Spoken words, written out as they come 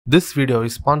This video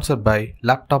is sponsored by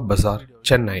Laptop Bazaar,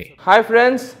 Chennai. Hi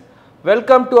friends,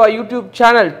 welcome to our YouTube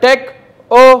channel Tech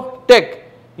O Tech.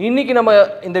 இன்னைக்கு நம்ம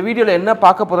இந்த வீடியோல என்ன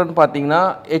பார்க்க போறோம்னு பாத்தீங்கன்னா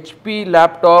HP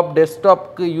லேப்டாப்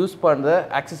டெஸ்க்டாப்க்கு யூஸ் பண்ற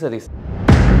accessories.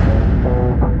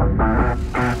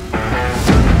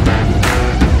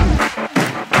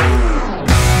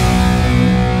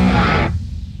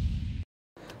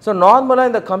 So normally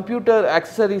இந்த கம்ப்யூட்டர்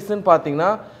accessories-னு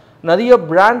பாத்தீங்கன்னா நிறைய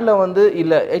பிராண்ட்ல வந்து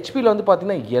இல்ல HP ல வந்து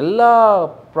பாத்தீங்கன்னா எல்லா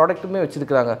ப்ராடக்ட்டுமே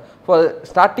வச்சிருக்காங்க. ஃபார்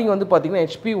ஸ்டார்டிங் வந்து பாத்தீங்கன்னா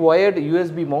HP wired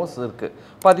USB mouse இருக்கு.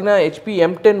 பாத்தீங்கன்னா HP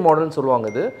M10 மாடல்னு சொல்வாங்க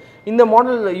இது. இந்த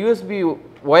மாடல் USB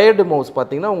wired mouse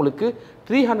பாத்தீங்கன்னா உங்களுக்கு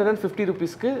 350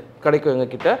 rupeesக்கு கிடைக்கும் எங்க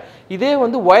கிட்ட. இதே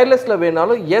வந்து வயர்லெஸ்ல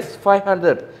வேணாலும்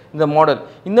S500 இந்த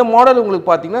மாடல்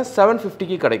உங்களுக்கு பாத்தீங்கன்னா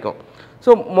 750க்கு கிடைக்கும்.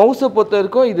 So mouse பொறுத்த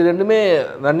வரைக்கும் இது ரெண்டுமே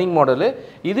ரன்னிங் மாடல்.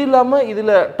 இது இல்லாம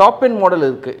இதுல டாப் எண்ட் மாடல்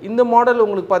இருக்கு. இந்த மாடல்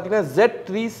உங்களுக்கு பாத்தீங்கன்னா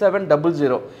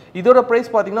Z3700. இதோட பிரைஸ்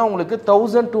பாத்தீங்கன்னா உங்களுக்கு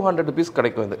 1200 rupees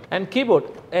கிடைக்கும் இது. And keyboard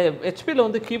HP ல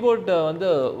வந்து keyboard வந்து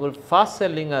ஒரு ஃபாஸ்ட்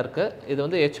செல்லிங்கா இருக்கு. இது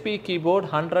வந்து HP keyboard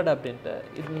 100 அப்படினு.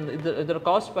 இதோட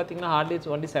காஸ்ட் பாத்தீங்கன்னா hardly it's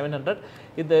only 700.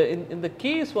 இந்த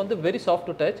keys வந்து very soft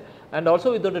to touch and also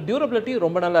இதோட durability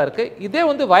ரொம்ப நல்லா இருக்கு. இதே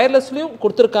வந்து வயர்லெஸ்லயும்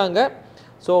கொடுத்திருக்காங்க.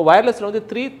 So wireless வந்து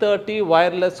 330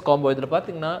 wireless combo. இதில்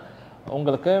பார்த்தீங்கன்னா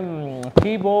உங்களுக்கு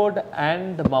keyboard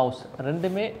and mouse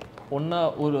ரெண்டுமே ஒன்றா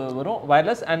வரும்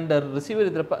wireless and receiver.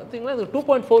 இதில் பார்த்தீங்கன்னா இது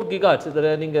 2.4 GHz. இதில்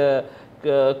நீங்கள்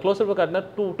க்ளோஸர் காட்டினா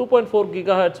 2.4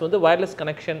 GHz வந்து wireless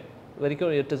connection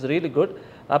வரைக்கும் it is really good.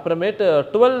 அப்புறமேட்டு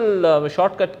 12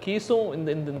 ஷார்ட்கட் கீஸும்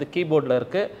இந்த கீபோர்டில்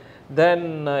இருக்குது. தென்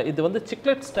இது வந்து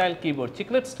சிக்லெட் ஸ்டைல்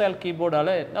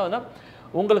கீபோர்டால் என்ன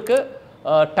உங்களுக்கு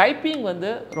டைப்பிங் வந்து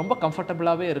ரொம்ப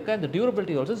கம்ஃபர்டபுளாகவே இருக்குது. அந்த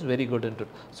durability also is very good int.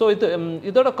 So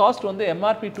இதோட காஸ்ட் வந்து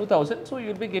MRP 2000. So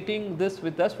you'll be getting this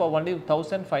with us for only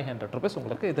 1500 rupees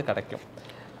உங்களுக்கு இது கிடைக்கும்.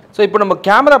 ஸோ இப்போ நம்ம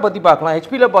கேமரா பற்றி பார்க்கலாம்.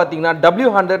 ஹெச்பியில் பார்த்தீங்கன்னா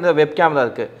W100 வெப் கேமரா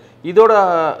இருக்குது. இதோட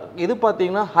இது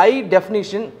பார்த்தீங்கன்னா ஹை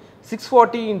டெஃபினிஷன்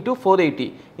 640x480.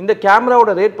 இந்த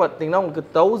கேமராவோட ரேட் பார்த்தீங்கன்னா உங்களுக்கு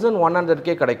 1100K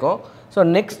கிடைக்கும். ஸோ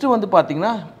நெக்ஸ்ட்டு வந்து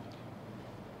பார்த்தீங்கன்னா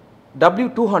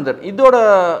W200. இதோட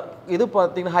இது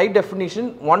பார்த்தீங்கன்னா high definition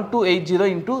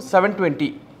 1280x720.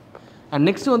 And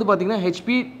next வந்து பார்த்தீங்கன்னா HP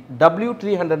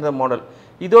W300 மாடல்.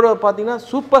 இதோட பார்த்தீங்கன்னா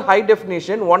super high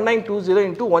definition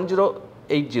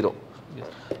 1920x1080.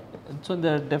 So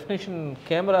இந்த டெஃபினேஷன்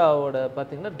கேமராவோட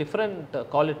பார்த்தீங்கன்னா டிஃப்ரெண்ட்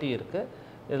குவாலிட்டி இருக்குது.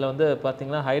 இதில் வந்து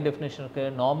பார்த்தீங்கன்னா ஹை டெஃபினேஷன்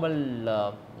இருக்குது, நார்மல்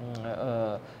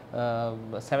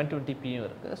 720pயும்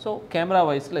இருக்குது. ஸோ கேமரா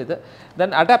வைஸில் இது.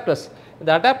 தென் அடாப்டர்ஸ். இந்த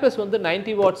அடாப்டர்ஸ் வந்து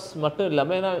 90 watts மட்டும்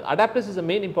இல்லாமல், ஏன்னா adapters is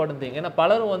main important thing. ஏன்னா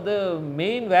பலரும் வந்து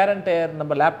மெயின் வேர் அண்ட் டயர்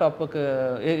நம்ம லேப்டாப்புக்கு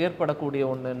ஏற்படக்கூடிய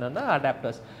ஒன்று என்னென்னா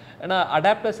அடாப்டர்ஸ். ஏன்னா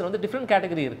அடாப்டர்ஸில் வந்து டிஃப்ரெண்ட்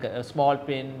கேட்டகரி இருக்குது. ஸ்மால்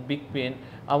பின், பிக் பின்,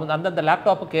 அந்தந்த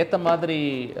லேப்டாப்புக்கு ஏற்ற மாதிரி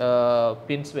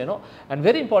பின்ஸ் வேணும். அண்ட்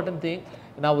வெரி இம்பார்ட்டன்ட் திங்,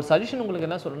 நான் ஒரு சஜஷன் உங்களுக்கு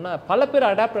என்ன சொல்லணும்னா, பல பேர்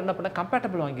அடாப்டர் என்ன பண்ண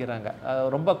கம்பேட்டபிள் வாங்கிடுறாங்க,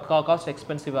 ரொம்ப காஸ்ட்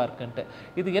எக்ஸ்பென்சிவாக இருக்குன்ட்டு.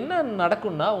 இது என்ன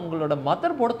நடக்கும்னா உங்களோட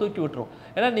மதர் போர்டை தூக்கி விட்டுரும்.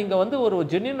 ஏன்னா நீங்கள் வந்து ஒரு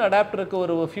ஜென்யூன் அடாப்டருக்கு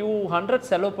ஒரு ஃபியூ ஹண்ட்ரட்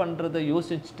செலவு பண்ணுறதை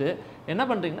யோசிச்சுட்டு என்ன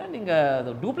பண்ணுறீங்கன்னா,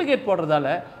 நீங்கள் டூப்ளிகேட் போடுறதால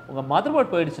உங்கள் மதர்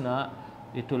போர்ட் போயிடுச்சுன்னா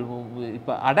இட் வில்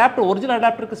இப்போ அடாப்டர் ஒரிஜினல்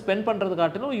அடாப்டருக்கு ஸ்பெண்ட் பண்ணுறது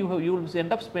காட்டிலும் you will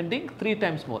end up spending 3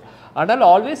 times more. அதனால்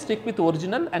always stick with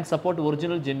original and support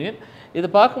original genuine. இது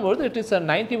பார்க்கும்போது இட் இஸ்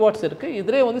 90 watts இருக்குது.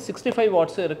 இதிலே வந்து 65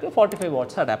 watts இருக்குது, 45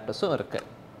 watts அடாப்டர்ஸும் இருக்குது.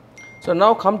 So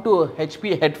now come to HP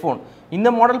headphone. இந்த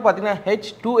மாடல் பார்த்தீங்கன்னா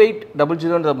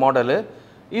H2800 மாடலு.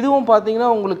 இதுவும் பார்த்தீங்கன்னா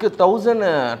உங்களுக்கு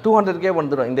 1200K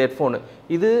வந்துடும் இந்த ஹெட்ஃபோனு.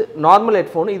 இது நார்மல்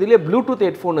ஹெட்ஃபோனு. இதுலேயே ப்ளூடூத்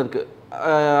ஹெட்ஃபோன் இருக்குது.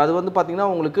 அது வந்து பார்த்தீங்கன்னா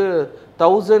உங்களுக்கு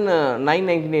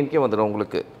 1999K வந்துடும்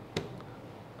உங்களுக்கு.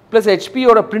 ப்ளஸ்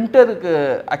ஹெச்பியோட பிரிண்டருக்கு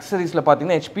அக்சசரிஸில்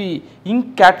பார்த்தீங்கன்னா HP இங்க்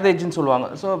கேட்ரேஜ்னு சொல்லுவாங்க.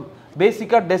 ஸோ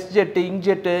பேசிக்காக டெஸ்க் ஜெட்டு, இங்க்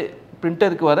ஜெட்டு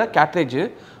பிரிண்டருக்கு வர கேட்ரேஜு,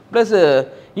 ப்ளஸ்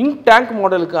இங்க் டேங்க்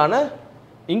மாடலுக்கான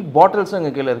இங்க் பாட்டில்ஸும்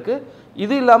எங்கள் கீழே இருக்குது.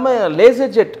 இது இல்லாமல்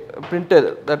laser jet printer,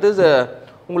 that is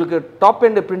உங்களுக்கு டாப்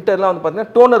எண்ட் பிரிண்டர்லாம் வந்து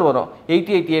பார்த்தீங்கன்னா டோனர் வரும்.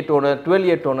 8088 டோனர்,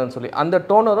 12A டோனர்னு சொல்லி அந்த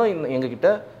டோனரும் எங்ககிட்ட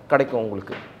கிடைக்கும்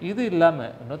உங்களுக்கு. இது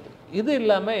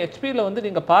இல்லாமல் ஹெச்பியில் வந்து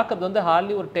நீங்கள் பார்க்குறது வந்து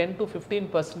ஹார்ட்லி ஒரு 10 to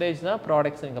 15% தான்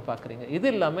ப்ராடக்ட்ஸ் நீங்கள் பார்க்குறீங்க. இது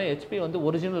இல்லாமல் ஹெச்பி வந்து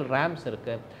ஒரிஜினல் ரேம்ஸ்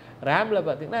இருக்குது. ரேமில்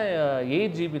பார்த்தீங்கன்னா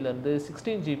 8GB to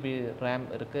 16GB ரேம்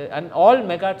இருக்குது. அண்ட் ஆல்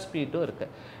மெகாட் ஸ்பீடும்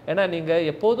இருக்குது. ஏன்னா நீங்கள்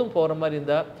எப்போதும் போகிற மாதிரி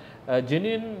இருந்தால்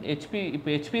ஜென்யூன் HP, இப்போ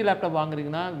HP லேப்டாப்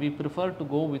வாங்குறீங்கன்னா we prefer to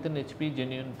go within HP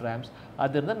genuine ரேம்ஸ்.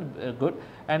 அது இருந்தால் குட்.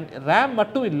 அண்ட் ரேம்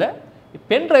மட்டும் இல்லை,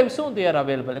 pen ட்ரைவ்ஸும் they are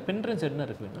available. Pen drives என்ன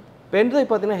இருக்குன்னா, பென் ட்ரைவ்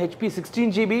பார்த்தீங்கன்னா HP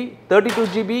 16GB,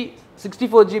 32GB,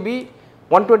 64GB,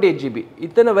 128GB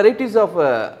இத்தனை வெரைட்டிஸ் ஆஃப்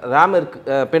ரேம் இருக்குது,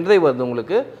 பென் ட்ரைவ் வருது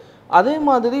உங்களுக்கு. அதே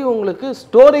மாதிரி உங்களுக்கு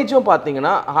ஸ்டோரேஜும்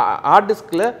பார்த்தீங்கன்னா ஹார்ட்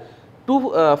டிஸ்கில்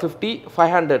 250,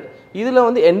 500 இதில்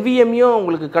வந்து NVMeயும்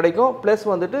உங்களுக்கு கிடைக்கும் ப்ளஸ்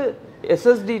வந்துட்டு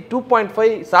SSD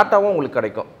 2.5 SATAவும் உங்களுக்கு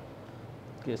கிடைக்கும்.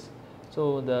 எஸ். ஸோ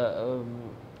இந்த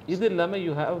இது இல்லாமல்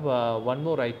you have one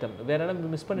more item வேற என்ன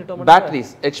மிஸ் பண்ணிட்டோம்?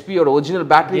 பேட்டரிஸ், ஹெச்பியோட ஒரிஜினல்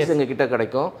பேட்டரிஸ் எங்ககிட்ட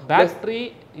கிடைக்கும். பேட்டரி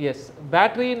எஸ்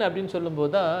பேட்டரின்னு அப்படின்னு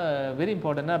சொல்லும்போது தான் வெரி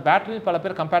இம்பார்ட்டன்ட்னா பேட்டரி பல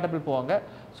பேர் கம்பேட்டபிள் போவாங்க.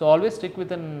 So always stick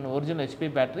with an original HP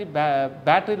battery.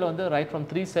 பேட்டரியில் வந்து right from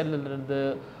 3 செல்லிருந்து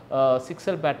 6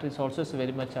 sell batteries also is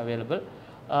very much available.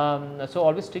 So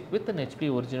always stick with an HP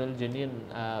original genuine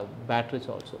batteries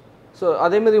also. So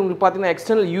அதேமாதிரி உங்களுக்கு பார்த்தீங்கன்னா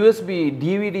external USB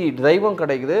DVD டிரைவும்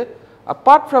கிடைக்குது.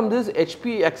 Apart from this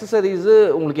HP accessories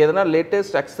உங்களுக்கு எதனா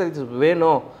latest accessories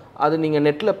வேணும் அது நீங்கள்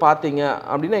நெட்டில் பார்த்தீங்க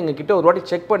அப்படின்னா எங்ககிட்ட ஒரு வாட்டி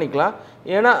செக் பண்ணிக்கலாம்.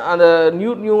 ஏன்னா அந்த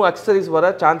நியூ அக்சசரிஸ்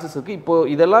வர சான்சஸ் இருக்குது. இப்போது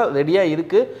இதெல்லாம் ரெடியாக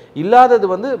இருக்குது. இல்லாதது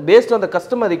வந்து based on the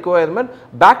customer requirement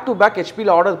back to back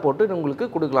ஹெச்பியில் order போட்டு உங்களுக்கு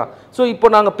கொடுக்கலாம். ஸோ இப்போ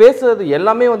நாங்கள் பேசுகிறது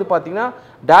எல்லாமே வந்து பார்த்தீங்கன்னா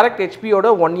direct ஹெச்பியோட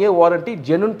 1 year warranty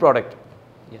genuine product.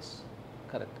 Yes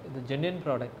correct. இது ஜென்யூன்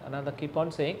ப்ராடக்ட். ஆனால் அதை keep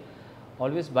on saying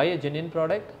always buy a genuine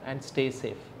product and stay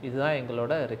safe. இதுதான்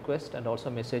எங்களோட request and also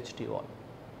message to you all.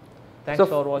 Thanks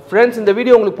for watching. Friends, இந்த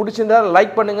video உங்களுக்கு பிடிச்சிருந்தா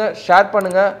like பண்ணுங்க, share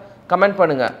பண்ணுங்க, கமெண்ட்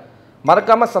பண்ணுங்க.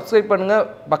 மறக்காம Subscribe பண்ணுங்க,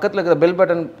 பக்கத்துல இருக்கிற பெல்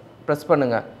பட்டன் பிரஸ்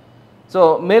பண்ணுங்க. ஸோ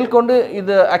மேல்கொண்டு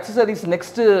இது அக்சசரிஸ்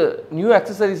நெக்ஸ்ட் நியூ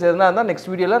அக்சசரிஸ் எதுனா இருந்தால்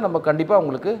நெக்ஸ்ட் வீடியோவில் நம்ம கண்டிப்பாக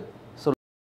உங்களுக்கு